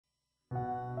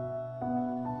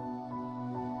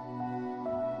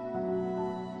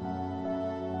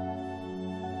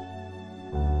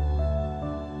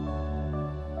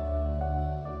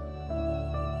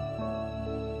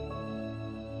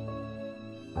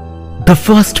the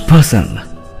first person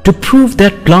to prove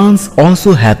that plants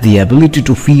also have the ability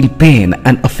to feel pain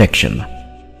and affection.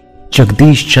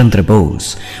 Jagdish Chandra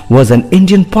Bose was an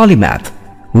Indian polymath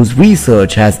whose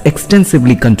research has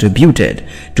extensively contributed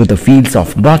to the fields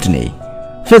of botany,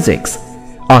 physics,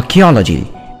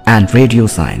 archaeology and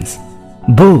radio-science.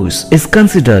 Bose is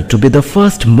considered to be the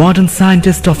first modern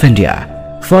scientist of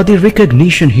India for the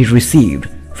recognition he received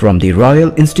from the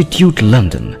Royal Institute,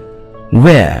 London,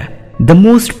 where the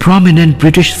most prominent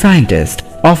British scientists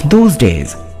of those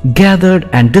days gathered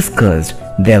and discussed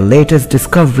their latest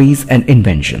discoveries and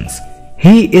inventions.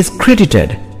 He is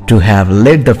credited to have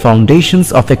laid the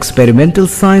foundations of experimental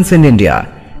science in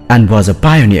India and was a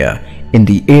pioneer in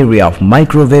the area of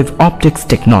microwave optics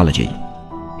technology.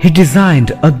 He designed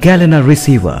a Galeno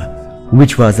receiver,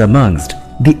 which was amongst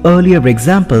the earlier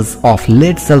examples of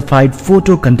lead sulphide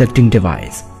photoconducting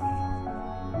device.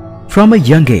 From a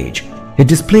young age, he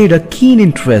displayed a keen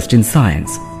interest in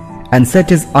science and set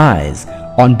his eyes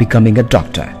on becoming a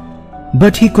doctor.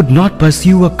 But he could not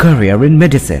pursue a career in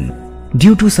medicine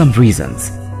due to some reasons,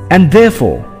 and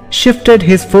therefore shifted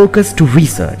his focus to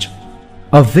research.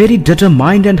 A very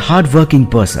determined and hard-working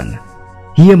person,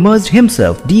 he immersed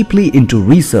himself deeply into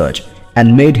research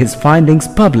and made his findings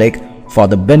public for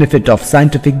the benefit of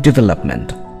scientific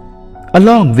development.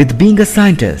 Along with being a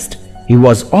scientist, he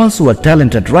was also a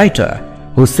talented writer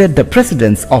who set the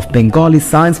precedence of Bengali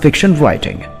science fiction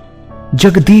writing.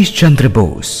 Jagdish Chandra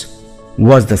Bose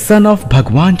was the son of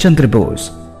Bhagwan Chandra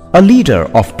Bose, a leader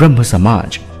of Brahmo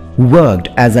Samaj who worked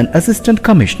as an assistant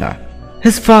commissioner.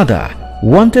 His father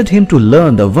wanted him to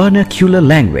learn the vernacular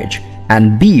language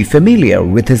and be familiar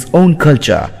with his own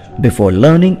culture before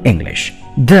learning English.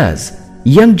 Thus,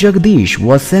 young Jagdish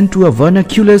was sent to a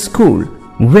vernacular school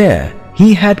where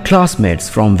he had classmates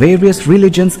from various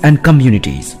religions and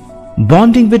communities.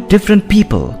 Bonding with different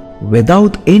people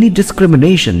without any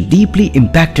discrimination deeply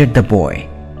impacted the boy.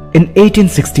 In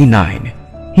 1869,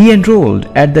 he enrolled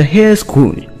at the Hare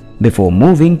School before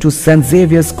moving to St.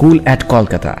 Xavier's School at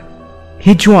Kolkata.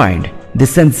 He joined the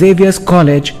St. Xavier's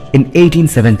College in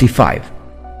 1875.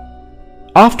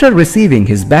 After receiving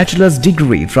his bachelor's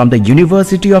degree from the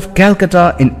University of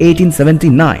Calcutta in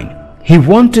 1879, he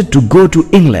wanted to go to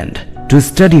England to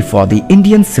study for the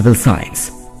Indian civil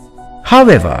science.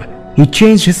 However, he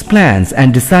changed his plans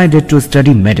and decided to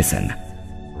study medicine.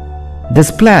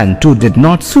 This plan too did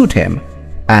not suit him,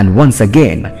 and once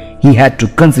again he had to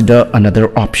consider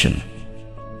another option.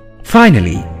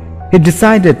 Finally, he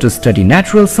decided to study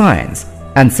natural science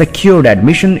and secured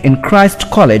admission in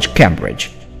Christ College,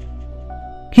 Cambridge.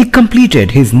 He completed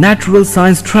his natural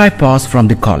science tripos from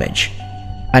the college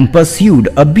and pursued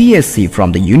a BSc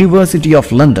from the University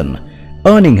of London,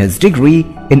 earning his degree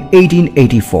in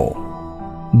 1884.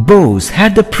 Bose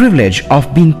had the privilege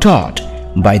of being taught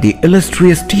by the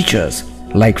illustrious teachers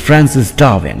like Francis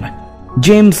Darwin,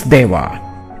 James Dewar,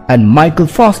 and Michael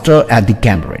Foster at the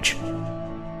Cambridge.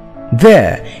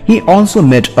 There, he also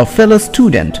met a fellow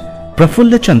student,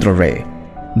 Prafulla Chandra Ray,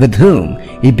 with whom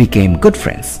he became good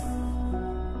friends.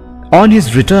 On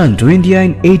his return to India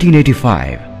in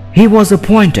 1885, he was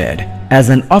appointed as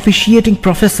an officiating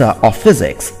professor of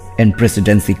physics in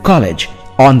Presidency College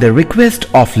on the request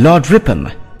of Lord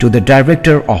Ripon to the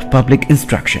Director of Public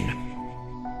Instruction.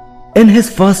 In his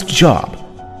first job,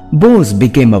 Bose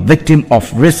became a victim of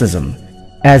racism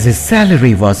as his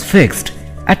salary was fixed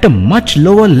at a much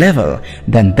lower level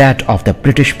than that of the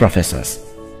British professors.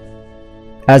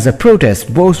 As a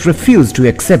protest, Bose refused to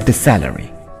accept the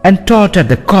salary and taught at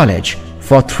the college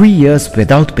for 3 years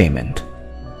without payment.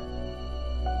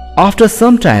 After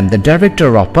some time, the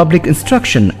Director of Public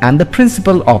Instruction and the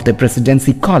Principal of the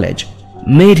Presidency College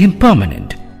made him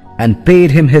permanent and paid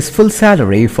him his full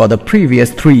salary for the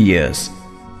previous 3 years.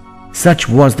 Such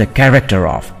was the character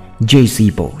of J.C.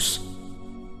 Bose.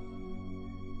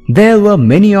 There were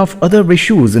many of other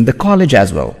issues in the college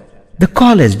as well. The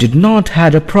college did not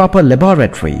have a proper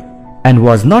laboratory and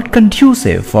was not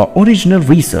conducive for original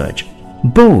research.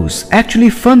 Bose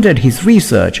actually funded his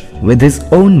research with his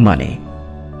own money.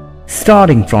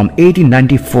 Starting from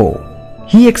 1894,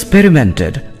 he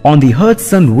experimented on the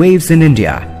Hertz-Sun waves in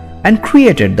India and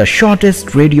created the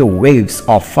shortest radio waves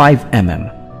of 5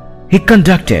 mm. He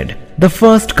conducted the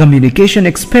first communication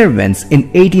experiments in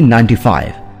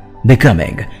 1895,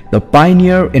 becoming the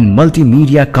pioneer in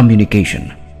multimedia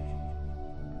communication.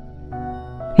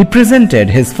 He presented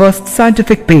his first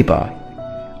scientific paper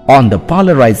on the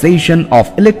polarization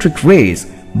of electric rays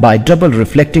by double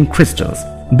reflecting crystals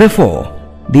before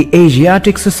the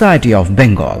Asiatic Society of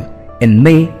Bengal in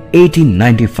May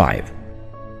 1895.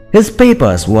 His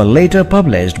papers were later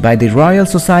published by the Royal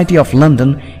Society of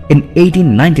London in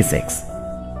 1896.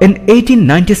 In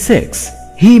 1896,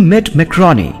 he met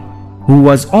Marconi, who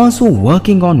was also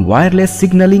working on wireless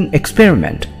signaling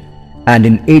experiment, and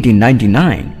in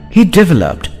 1899, he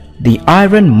developed the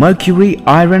iron-mercury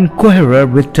iron-coherer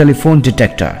with telephone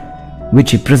detector,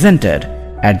 which he presented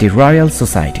at the Royal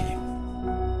Society.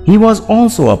 He was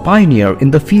also a pioneer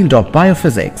in the field of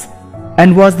biophysics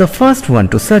and was the first one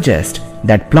to suggest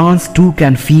that plants too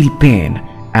can feel pain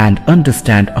and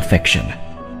understand affection.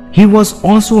 He was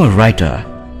also a writer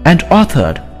and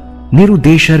authored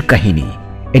Nirudeshar Kahini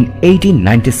in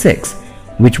 1896,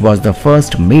 which was the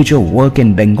first major work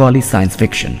in Bengali science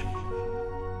fiction.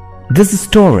 This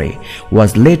story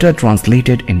was later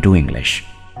translated into English.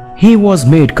 He was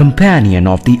made Companion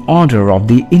of the Order of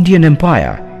the Indian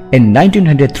Empire in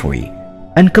 1903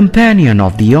 and Companion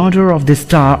of the Order of the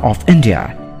Star of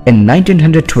India in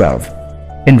 1912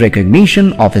 in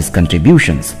recognition of his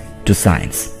contributions to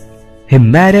science. He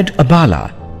married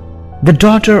Abala, the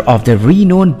daughter of the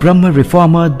renowned Brahma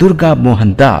reformer Durga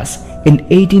Mohan Das, in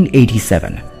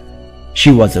 1887.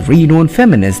 She was a renowned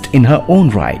feminist in her own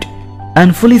right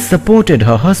and fully supported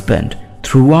her husband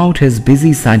throughout his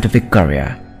busy scientific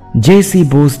career. J.C.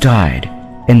 Bose died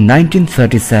in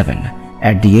 1937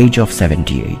 at the age of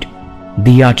 78.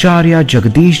 The Acharya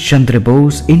Jagdish Chandra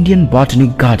Bose Indian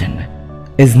Botanic Garden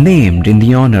is named in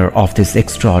the honor of this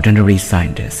extraordinary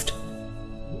scientist.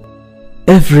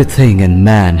 Everything in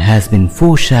man has been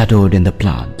foreshadowed in the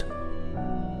plant.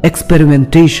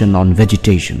 Experimentation on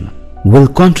vegetation will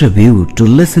contribute to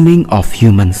lessening of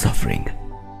human suffering.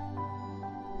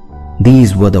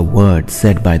 These were the words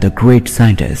said by the great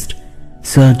scientist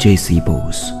Sir J.C.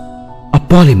 Bose. A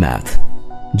polymath,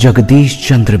 Jagdish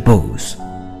Chandra Bose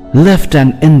left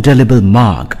an indelible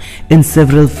mark in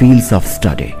several fields of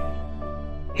study.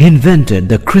 He invented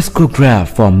the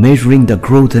crystallograph for measuring the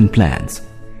growth in plants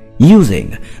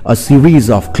using a series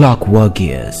of clockwork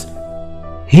gears.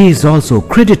 He is also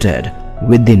credited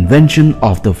with the invention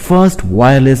of the first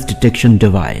wireless detection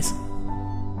device,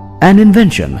 an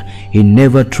invention he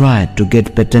never tried to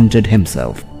get patented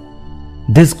himself.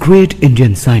 This great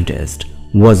Indian scientist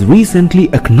was recently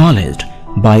acknowledged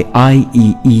by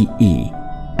IEEE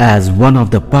as one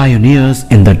of the pioneers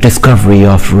in the discovery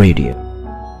of radio.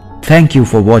 Thank you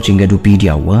for watching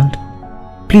Edupedia World.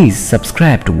 Please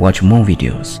subscribe to watch more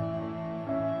videos.